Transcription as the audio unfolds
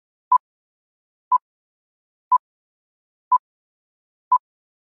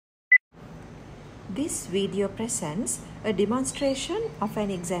This video presents a demonstration of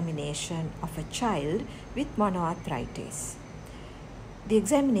an examination of a child with monoarthritis. The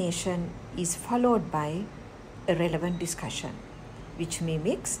examination is followed by a relevant discussion, which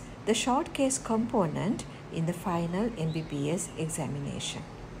mimics the short case component in the final MBBS examination.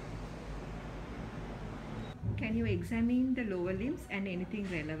 Can you examine the lower limbs and anything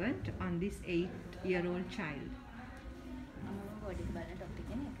relevant on this 8-year-old child? Body බලන topic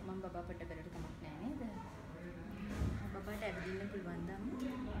එක මම බබා පොඩ්ඩක් බලන්න කමක් නැහැ නේද? බබාට ඇවිදින්න පුළුවන් දම්.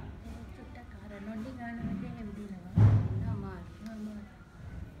 චුට්ටක් අරනොන්ඩි ගන්නකොට ඇවිදිනවා.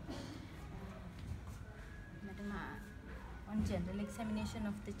 Madam, on general examination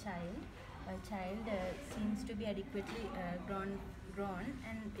of the child, seems to be adequately grown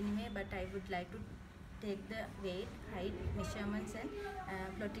and anyway, but I would like to take the weight, height, measurements and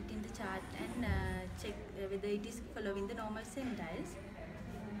plot it in the chart and check whether it is following the normal centiles.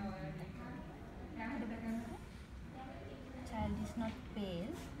 Child is not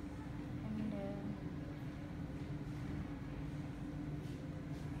pale and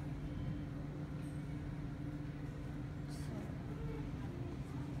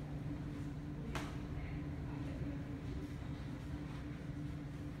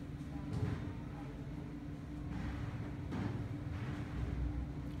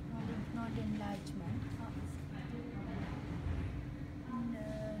enlargement and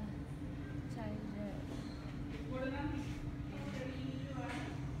child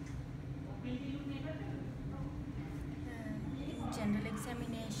in general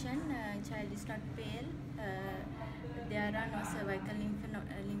examination child is not pale, there are no cervical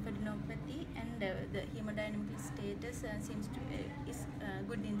lymphadenopathy and the hemodynamic status seems to is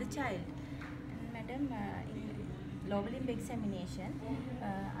good in the child. And madam, in lower limb examination,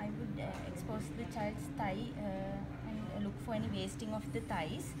 I would expose the child's thigh and look for any wasting of the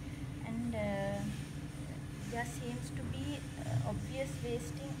thighs, and there seems to be obvious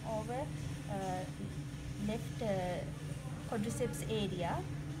wasting over left quadriceps area,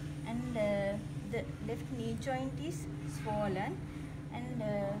 and the left knee joint is swollen and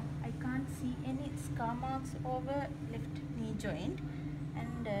I can't see any scar marks over left knee joint,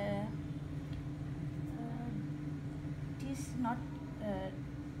 and is not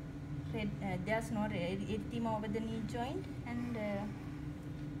red, there's no erythema over the knee joint, and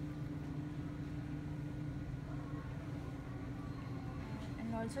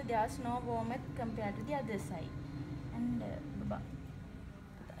also there's no warmth compared to the other side. And baba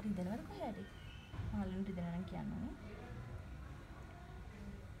ridana wala koyade malun ridana nan kiyanna ne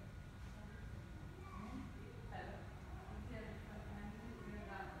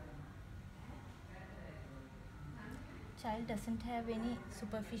child doesn't have any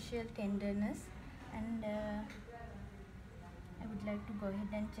superficial tenderness, and I would like to go ahead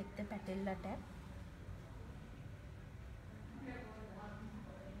and check the patella tab.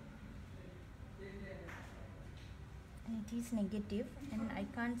 And it is negative and I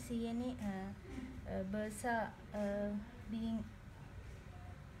can't see any bursa being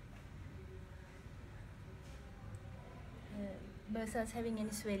bursas having any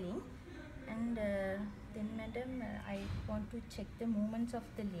swelling, and then madam, I want to check the movements of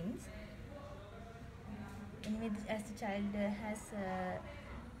the limbs. Anyway, as the child has a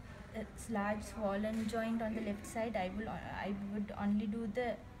large swollen joint on the left side, I would only do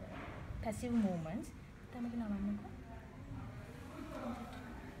the passive movements.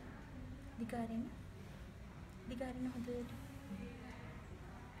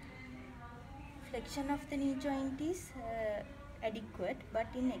 Flexion of the knee joint is adequate, but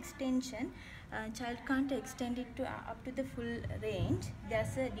in extension, child can't extend it to up to the full range.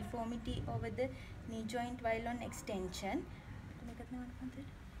 There's a deformity over the knee joint while on extension.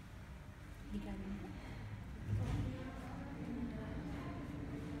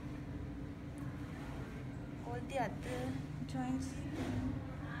 All the other joints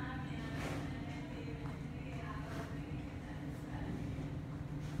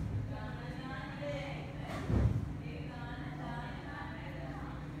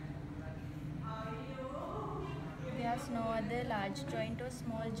there's no other large joint or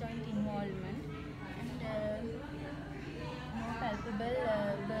small joint involvement, and no palpable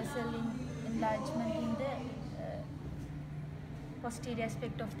bursal enlargement in the posterior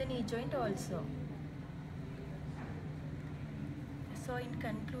aspect of the knee joint also. So in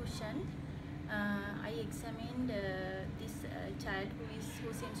conclusion, I examined this child who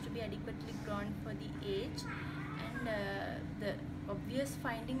seems to be adequately grown for the age, and the obvious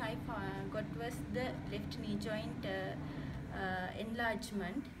finding I got was the left knee joint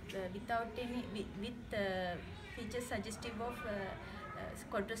enlargement without any with features suggestive of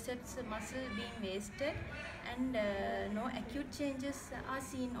quadriceps muscle being wasted, and no acute changes are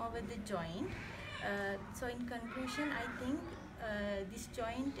seen over the joint. So in conclusion, I think this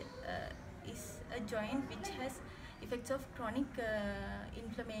joint is a joint which has effects of chronic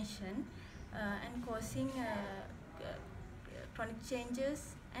inflammation and causing chronic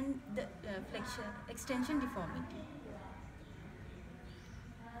changes and the flexion extension deformity.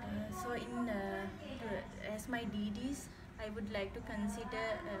 So as my DDs, I would like to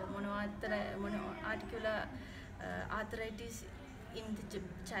consider monoarticular arthritis in the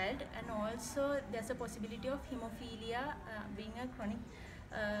child, and also there's a possibility of hemophilia being a chronic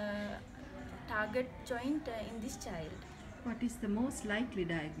target joint in this child. What is the most likely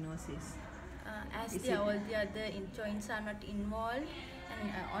diagnosis? As all the other joints are not involved,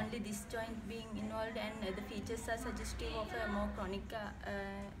 and only this joint being involved, and the features are suggestive of a more chronic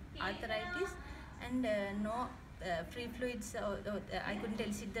arthritis, and no free fluids, I couldn't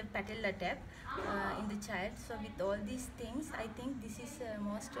elicit the patella tap in the child. So with all these things, I think this is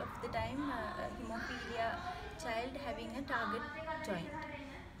most of the time hemophilia child having a target joint.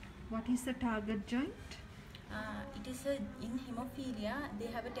 What is the target joint? It is in hemophilia they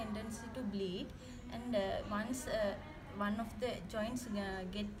have a tendency to bleed, and once one of the joints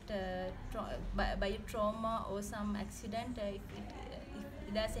get by a trauma or some accident,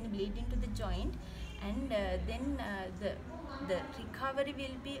 if there's any bleeding to the joint, and then the recovery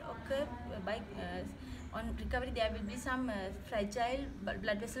will be occur by on recovery there will be some fragile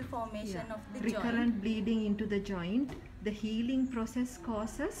blood vessel formation of the joint. Recurrent bleeding into the joint. The healing process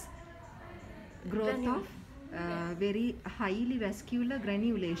causes growth of very highly vascular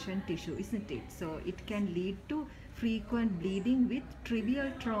granulation tissue, isn't it? So it can lead to frequent bleeding with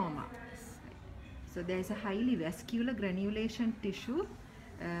trivial trauma. So there is a highly vascular granulation tissue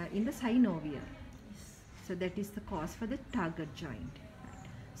in the synovium. So that is the cause for the target joint.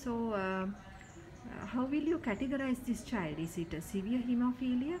 So how will you categorize this child? Is it a severe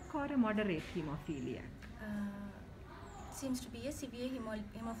hemophiliac or a moderate hemophiliac? Seems to be a severe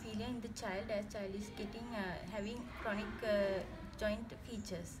hemophilia in the child, as child is getting having chronic joint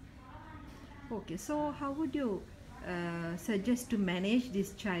features. Okay, so how would you suggest to manage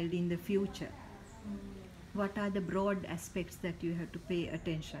this child in the future? What are the broad aspects that you have to pay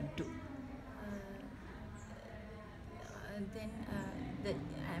attention to? Then the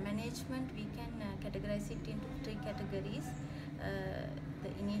management, we can categorize it into 3 categories.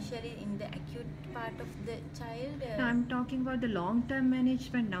 Initially in the acute part of the child. No, I'm talking about the long-term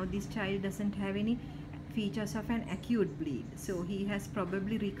management. Now this child doesn't have any features of an acute bleed, so he has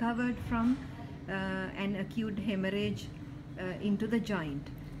probably recovered from an acute hemorrhage into the joint.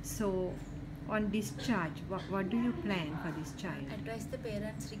 So on discharge, what do you plan for this child? Advise the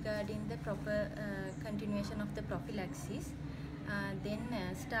parents regarding the proper continuation of the prophylaxis. Then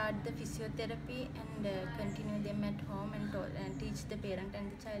start the physiotherapy and continue them at home, and teach the parent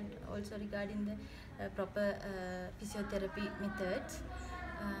and the child also regarding the proper physiotherapy methods.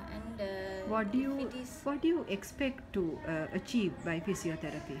 What do you expect to achieve by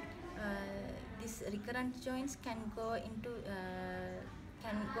physiotherapy? These recurrent joints can go in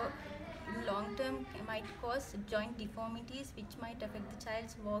long term, might cause joint deformities which might affect the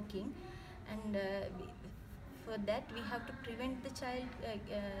child's walking, and for that we have to prevent the child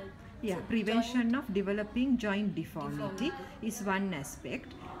prevention of developing joint deformity is one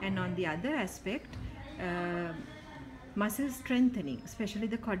aspect, and on the other aspect muscle strengthening, especially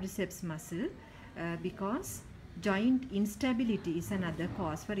the quadriceps muscle, because joint instability is another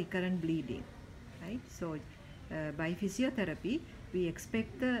cause for recurrent bleeding, right? So by physiotherapy we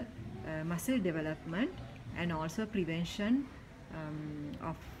expect the muscle development and also prevention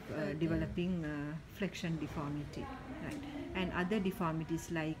of developing flexion deformity, right? And other deformities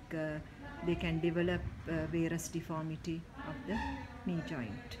like they can develop varus deformity of the knee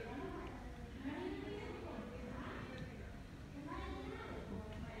joint.